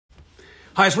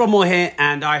Hi, it's Rob Moore here,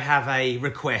 and I have a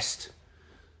request.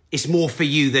 It's more for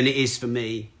you than it is for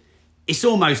me. It's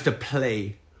almost a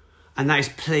plea, and that is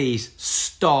please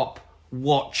stop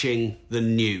watching the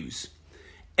news.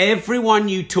 Everyone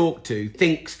you talk to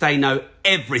thinks they know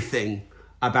everything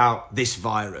about this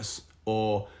virus,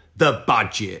 or the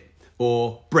budget,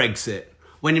 or Brexit,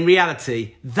 when in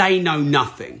reality, they know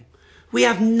nothing. We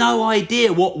have no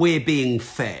idea what we're being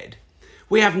fed.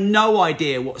 We have no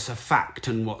idea what's a fact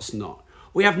and what's not.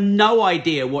 We have no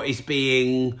idea what is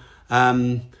being,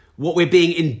 what we're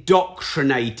being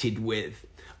indoctrinated with.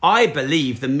 I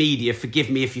believe the media, forgive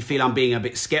me if you feel I'm being a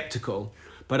bit skeptical,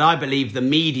 but I believe the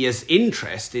media's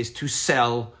interest is to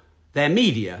sell their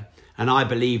media. And I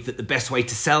believe that the best way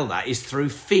to sell that is through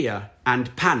fear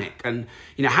and panic. And,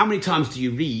 you know, how many times do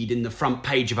you read in the front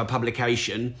page of a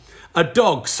publication, a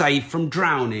dog saved from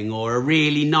drowning, or a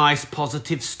really nice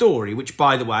positive story, which,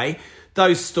 by the way,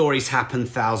 those stories happen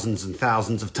thousands and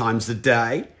thousands of times a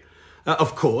day.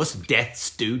 Of course,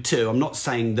 deaths do too. I'm not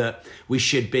saying that we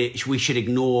should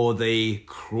ignore the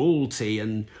cruelty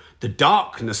and the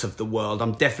darkness of the world.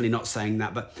 I'm definitely not saying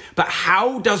that. But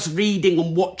how does reading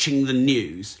and watching the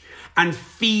news and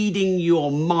feeding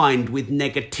your mind with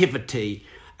negativity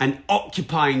and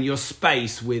occupying your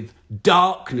space with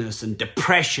darkness and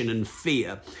depression and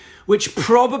fear, which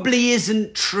probably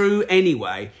isn't true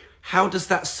anyway, how does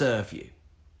that serve you?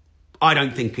 I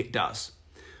don't think it does.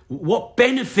 What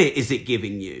benefit is it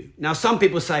giving you? Now, some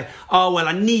people say, oh, well,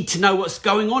 I need to know what's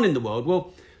going on in the world.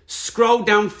 Well, scroll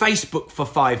down Facebook for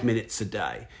 5 minutes a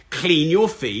day. Clean your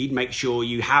feed. Make sure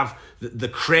you have the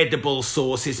credible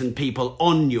sources and people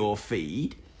on your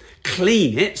feed.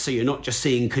 Clean it so you're not just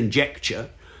seeing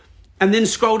conjecture. And then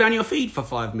scroll down your feed for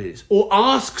 5 minutes. Or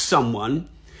ask someone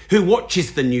who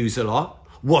watches the news a lot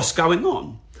what's going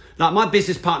on. Like my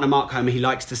business partner, Mark Homer, he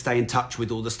likes to stay in touch with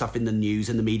all the stuff in the news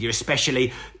and the media,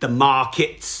 especially the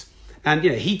markets. And, you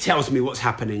know, he tells me what's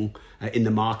happening in the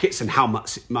markets and how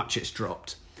much it's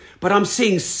dropped. But I'm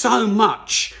seeing so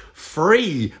much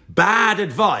free, bad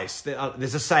advice.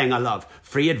 There's a saying I love,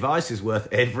 free advice is worth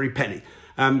every penny.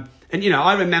 And, you know,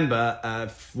 I remember, a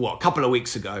couple of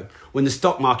weeks ago when the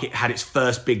stock market had its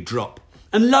first big drop.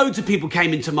 And loads of people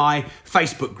came into my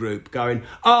Facebook group going,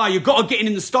 you've got to get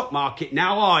in the stock market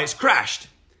now. It's crashed.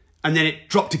 And then it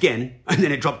dropped again, and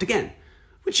then it dropped again,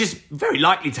 which is very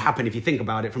likely to happen if you think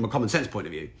about it from a common sense point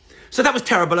of view. So that was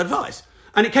terrible advice.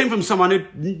 And it came from someone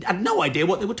who had no idea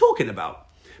what they were talking about,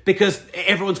 because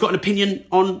everyone's got an opinion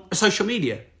on a social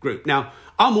media group. Now,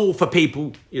 I'm all for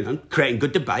people, you know, creating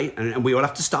good debate, and we all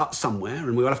have to start somewhere,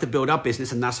 and we all have to build our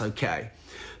business, and that's okay.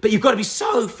 But you've got to be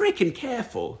so freaking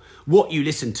careful what you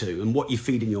listen to and what you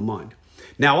feed in your mind.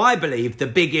 Now, I believe the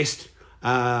biggest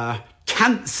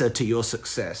cancer to your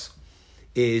success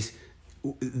is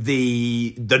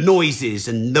the noises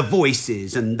and the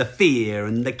voices and the fear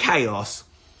and the chaos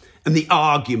and the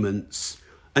arguments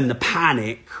and the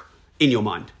panic in your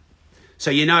mind.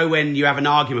 So, you know, when you have an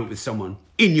argument with someone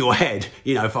in your head,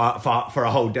 you know, for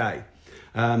a whole day,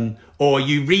 or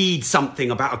you read something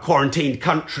about a quarantined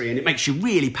country and it makes you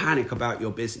really panic about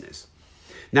your business.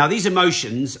 Now, these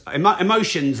emotions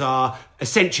are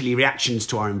essentially reactions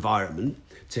to our environment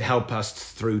to help us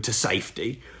through to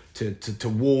safety, to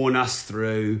warn us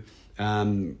through,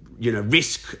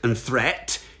 risk and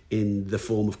threat in the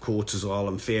form of cortisol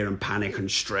and fear and panic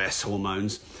and stress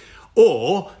hormones,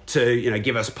 or to,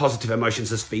 give us positive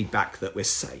emotions as feedback that we're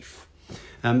safe.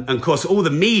 And of course, all the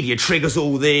media triggers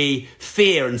all the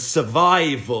fear and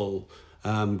survival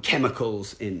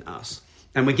chemicals in us.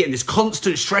 And we're getting this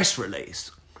constant stress release.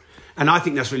 And I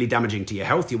think that's really damaging to your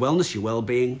health, your wellness, your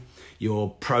well-being, your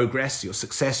progress, your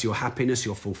success, your happiness,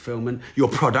 your fulfillment, your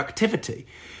productivity.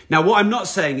 Now, what I'm not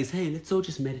saying is, hey, let's all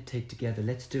just meditate together.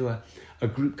 Let's do a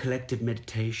group collective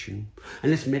meditation. And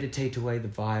let's meditate away the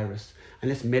virus. And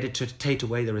let's meditate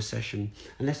away the recession.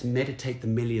 And let's meditate the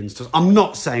millions. I'm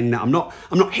not saying that. I'm not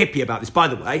hippie about this. By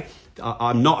the way,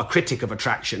 I'm not a critic of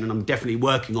attraction, and I'm definitely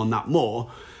working on that more.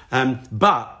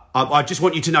 But I just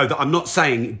want you to know that I'm not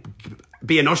saying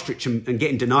be an ostrich and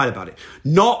get in denial about it.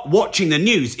 Not watching the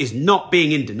news is not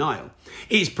being in denial.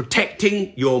 It is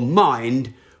protecting your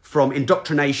mind from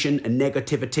indoctrination and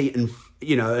negativity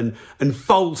and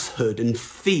falsehood and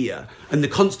fear and the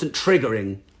constant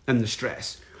triggering and the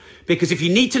stress. Because if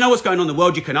you need to know what's going on in the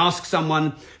world, you can ask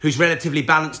someone who's relatively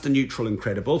balanced and neutral and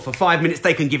credible. For 5 minutes,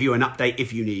 they can give you an update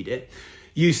if you need it.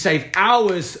 You save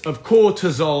hours of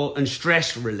cortisol and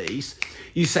stress release.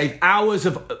 You save hours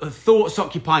of thoughts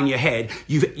occupying your head.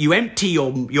 You empty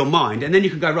your mind, and then you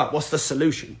can go, right, what's the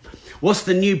solution? What's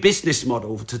the new business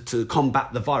model to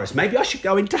combat the virus? Maybe I should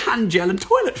go into hand gel and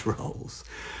toilet rolls.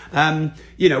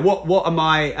 You know, what am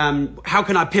I, how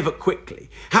can I pivot quickly?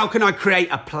 How can I create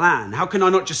a plan? How can I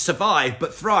not just survive,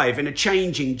 but thrive in a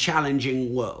changing,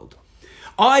 challenging world?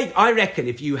 I reckon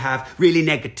if you have really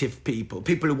negative people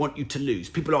who want you to lose,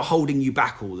 people who are holding you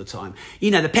back all the time,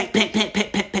 you know, the peck, what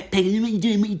are you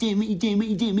doing?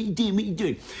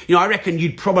 You know, I reckon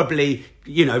you'd probably,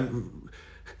 you know,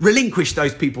 relinquish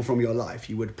those people from your life.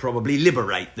 You would probably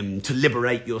liberate them to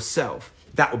liberate yourself.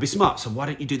 That would be smart. So why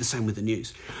don't you do the same with the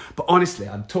news? But honestly,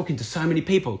 I'm talking to so many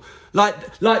people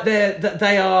like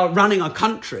they are running a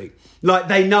country, like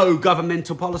they know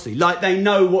governmental policy, like they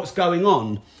know what's going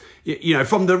on. You know,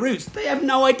 from the roots, they have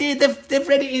no idea. They've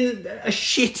read it in a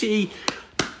shitty,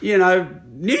 you know,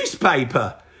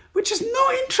 newspaper, which is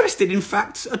not interested in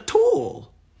facts at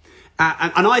all.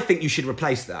 And I think you should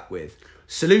replace that with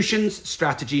solutions,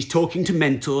 strategies, talking to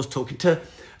mentors, talking to,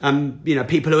 you know,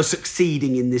 people who are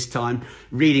succeeding in this time,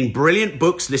 reading brilliant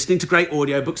books, listening to great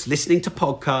audiobooks, listening to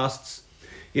podcasts,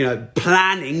 you know,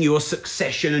 planning your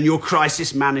succession and your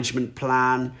crisis management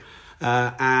plan,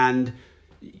 and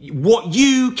what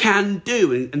you can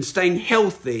do and staying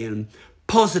healthy and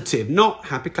positive, not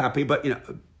happy clappy, but, you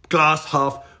know, glass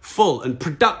half full and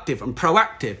productive and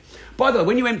proactive. By the way,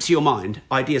 when you empty your mind,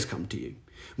 ideas come to you.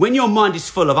 When your mind is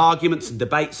full of arguments and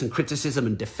debates and criticism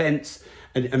and defense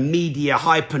and media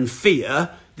hype and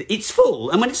fear, it's full.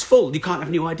 And when it's full, you can't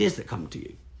have new ideas that come to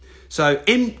you. So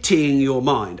emptying your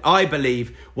mind, I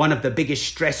believe one of the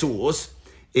biggest stressors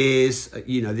is,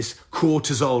 you know, this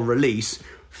cortisol release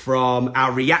from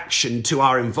our reaction to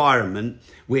our environment,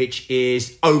 which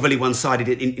is overly one-sided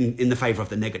in the favour of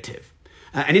the negative.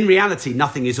 And in reality,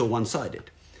 nothing is all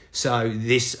one-sided. So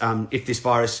this, if this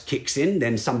virus kicks in,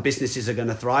 then some businesses are going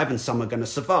to thrive and some are going to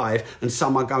survive and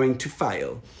some are going to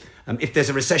fail. If there's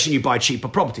a recession, you buy cheaper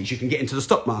properties. You can get into the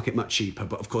stock market much cheaper.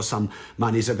 But of course, some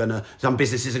businesses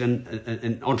are going to,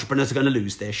 and entrepreneurs are going to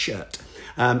lose their shirt.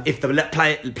 If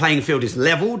the playing field is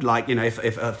leveled, like, you know,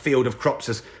 if a field of crops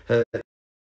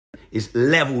is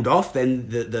leveled off, then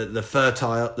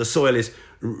the soil is,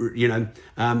 you know,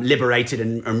 liberated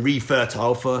and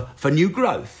refertile for new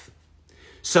growth.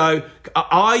 So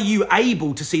are you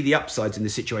able to see the upsides in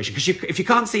this situation? Because if you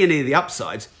can't see any of the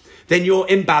upsides, then you're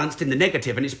imbalanced in the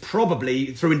negative, and it's probably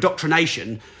through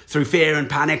indoctrination, through fear and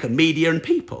panic and media and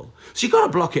people. So you've got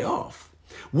to block it off.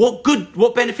 What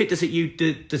benefit does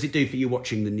it do for you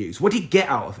watching the news? What do you get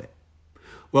out of it?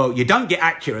 Well, you don't get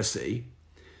accuracy.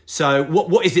 So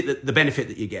what is it the benefit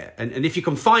that you get? And if you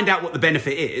can find out what the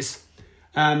benefit is,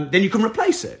 then you can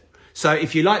replace it. So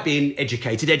if you like being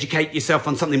educated, educate yourself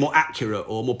on something more accurate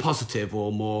or more positive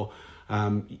or more,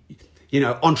 you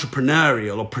know,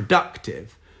 entrepreneurial or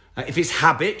productive. If it's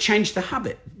habit, change the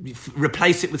habit.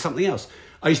 Replace it with something else.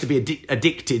 I used to be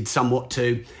addicted somewhat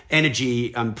to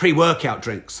energy pre-workout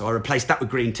drinks. So I replaced that with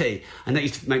green tea. And that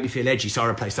used to make me feel edgy, so I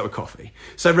replaced that with coffee.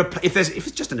 So if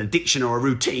it's just an addiction or a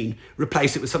routine,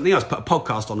 replace it with something else. Put a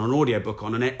podcast on, an audiobook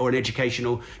on, or an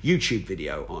educational YouTube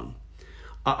video on.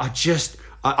 I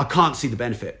can't see the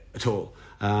benefit at all.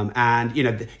 And, you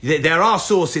know, there are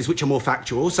sources which are more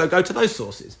factual, so go to those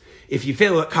sources. If you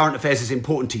feel that current affairs is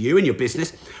important to you in your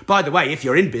business, by the way, if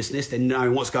you're in business, then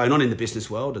knowing what's going on in the business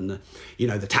world and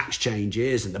the tax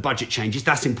changes and the budget changes,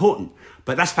 that's important.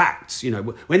 But that's facts. You know,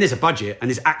 when there's a budget and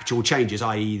there's actual changes,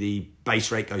 i.e. the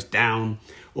base rate goes down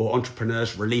or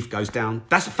entrepreneurs' relief goes down,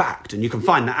 that's a fact. And you can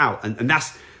find that out. And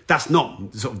that's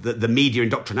not sort of the media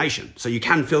indoctrination. So you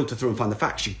can filter through and find the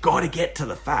facts. You've got to get to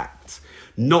the facts.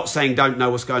 Not saying don't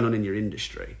know what's going on in your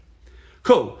industry.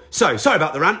 Cool. So, sorry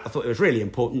about the rant. I thought it was really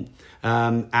important.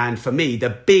 And for me, the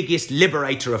biggest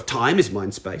liberator of time is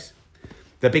mind space.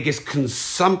 The biggest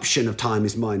consumption of time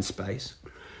is mind space.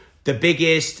 The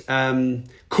biggest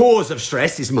cause of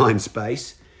stress is mind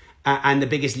space. And the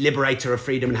biggest liberator of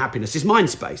freedom and happiness is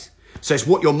mind space. So it's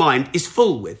what your mind is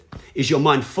full with. Is your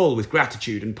mind full with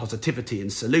gratitude and positivity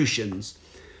and solutions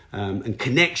and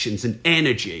connections and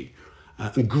energy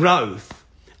and growth?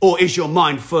 Or is your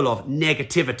mind full of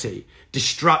negativity,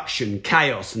 destruction,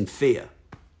 chaos and fear?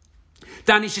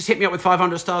 Danny's just hit me up with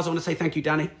 500 stars. I want to say thank you,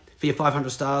 Danny, for your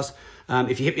 500 stars.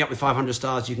 If you hit me up with 500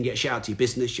 stars, you can get a shout out to your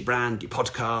business, your brand, your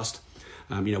podcast,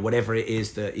 you know, whatever it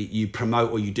is that you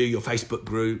promote or you do, your Facebook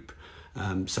group.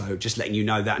 So just letting you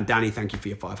know that. And Danny, thank you for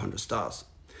your 500 stars.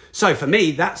 So for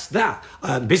me, that's that.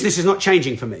 Business is not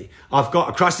changing for me. I've got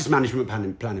a crisis management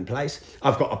plan in place.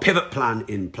 I've got a pivot plan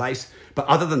in place. But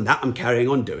other than that, I'm carrying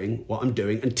on doing what I'm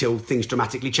doing until things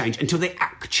dramatically change, until they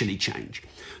actually change.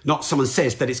 Not someone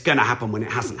says that it's going to happen when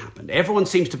it hasn't happened. Everyone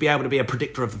seems to be able to be a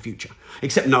predictor of the future,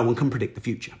 except no one can predict the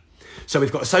future. So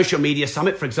we've got a social media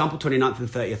summit, for example, 29th and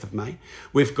 30th of May.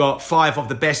 We've got 5 of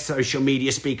the best social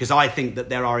media speakers I think that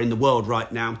there are in the world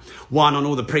right now. 1 on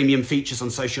all the premium features on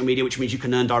social media, which means you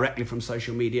can earn directly from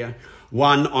social media.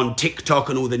 1 on TikTok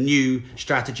and all the new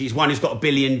strategies. 1 who's got 1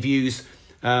 billion views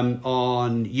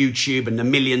on YouTube and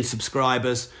 1 million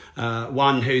subscribers.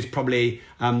 1 who's probably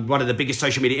one of the biggest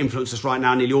social media influencers right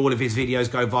now. Nearly all of his videos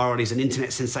go viral. He's an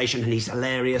internet sensation and he's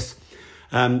hilarious.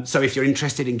 So if you're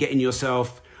interested in getting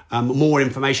yourself more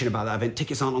information about that event,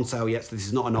 tickets aren't on sale yet, so this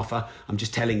is not an offer. I'm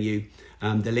just telling you.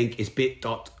 The link is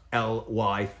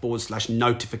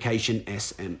bit.ly/notification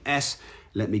SMS.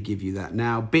 Let me give you that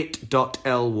now.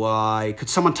 bit.ly. Could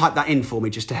someone type that in for me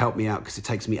just to help me out, because it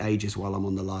takes me ages while I'm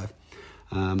on the live.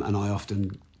 And I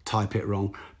often type it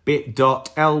wrong.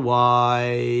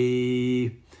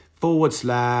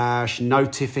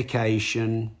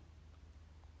 bit.ly/notification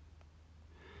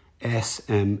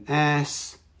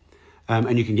SMS.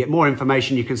 And you can get more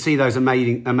information. You can see those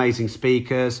amazing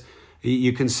speakers.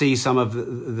 You can see some of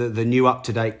the new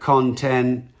up-to-date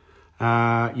content.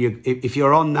 If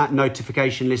you're on that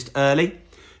notification list early,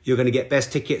 you're going to get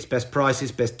best tickets, best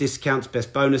prices, best discounts,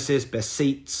 best bonuses, best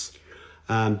seats,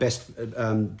 best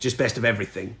of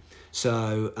everything.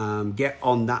 So get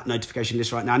on that notification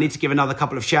list right now. I need to give another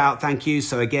couple of shout thank yous.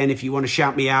 So again, if you want to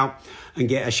shout me out and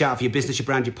get a shout out for your business, your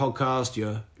brand, your podcast,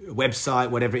 your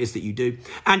website, whatever it is that you do.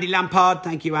 Andy Lampard,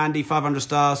 thank you, Andy, 500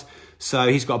 stars. So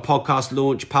he's got a podcast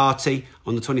launch party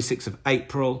on the 26th of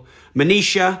April.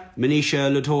 Manisha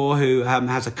Latour, who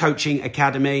has a coaching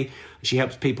academy. She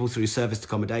helps people through serviced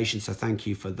accommodation. So thank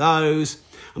you for those.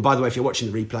 And by the way, if you're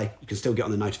watching the replay, you can still get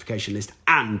on the notification list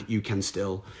and you can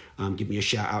still give me a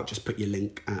shout out. Just put your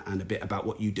link and a bit about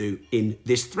what you do in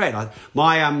this thread.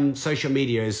 My social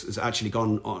media has actually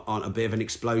gone on a bit of an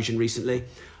explosion recently.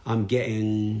 I'm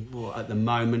getting, at the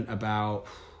moment, about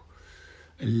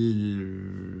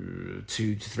 2,000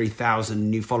 to 3,000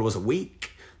 new followers a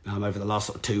week. Over the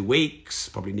last 2 weeks,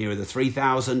 probably nearer the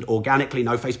 3,000 organically,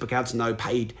 no Facebook ads, no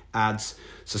paid ads.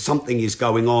 So something is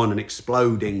going on and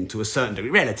exploding to a certain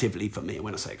degree, relatively for me. And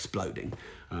when I say exploding,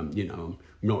 I'm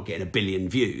not getting 1 billion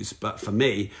views, but for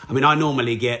me, I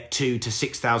normally get 2,000 to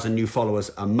 6,000 new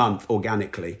followers a month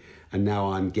organically. And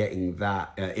now I'm getting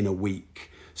that in a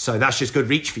week. So that's just good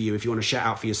reach for you if you want to shout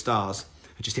out for your stars.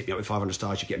 Just hit me up with 500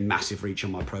 stars, you get massive reach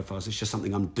on my profiles. It's just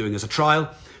something I'm doing as a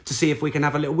trial to see if we can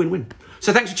have a little win-win.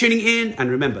 So thanks for tuning in. And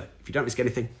remember, if you don't risk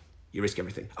anything, you risk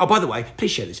everything. Oh, by the way,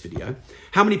 please share this video.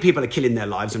 How many people are killing their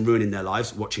lives and ruining their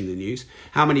lives watching the news?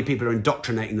 How many people are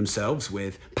indoctrinating themselves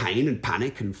with pain and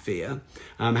panic and fear?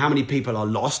 How many people are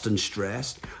lost and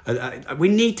stressed? We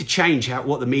need to change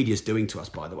what the media is doing to us,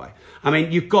 by the way.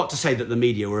 You've got to say that the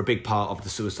media were a big part of the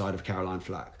suicide of Caroline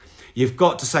Flack. You've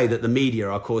got to say that the media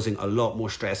are causing a lot more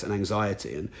stress and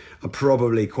anxiety and are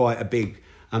probably quite a big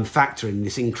factor in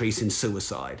this increase in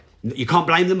suicide. You can't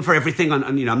blame them for everything, and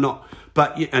I'm not,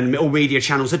 and all media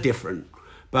channels are different.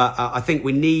 But I think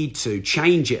we need to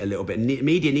change it a little bit.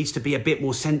 Media needs to be a bit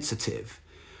more sensitive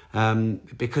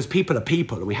because people are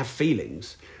people and we have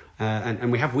feelings.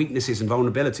 And we have weaknesses and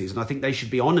vulnerabilities, and I think they should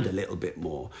be honoured a little bit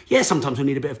more. Yeah, sometimes we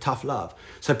need a bit of tough love.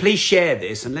 So please share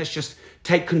this, and let's just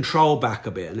take control back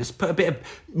a bit, and let's put a bit of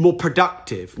more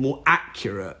productive, more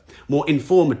accurate, more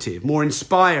informative, more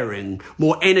inspiring,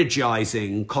 more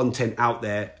energising content out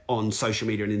there on social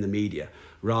media and in the media,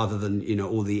 rather than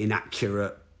all the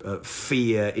inaccurate,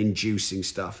 fear-inducing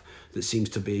stuff that seems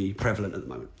to be prevalent at the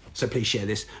moment. So please share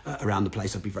this around the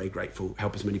place. I'd be very grateful.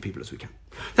 Help as many people as we can.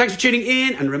 Thanks for tuning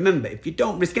in. And remember, if you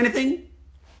don't risk anything,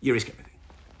 you risk everything.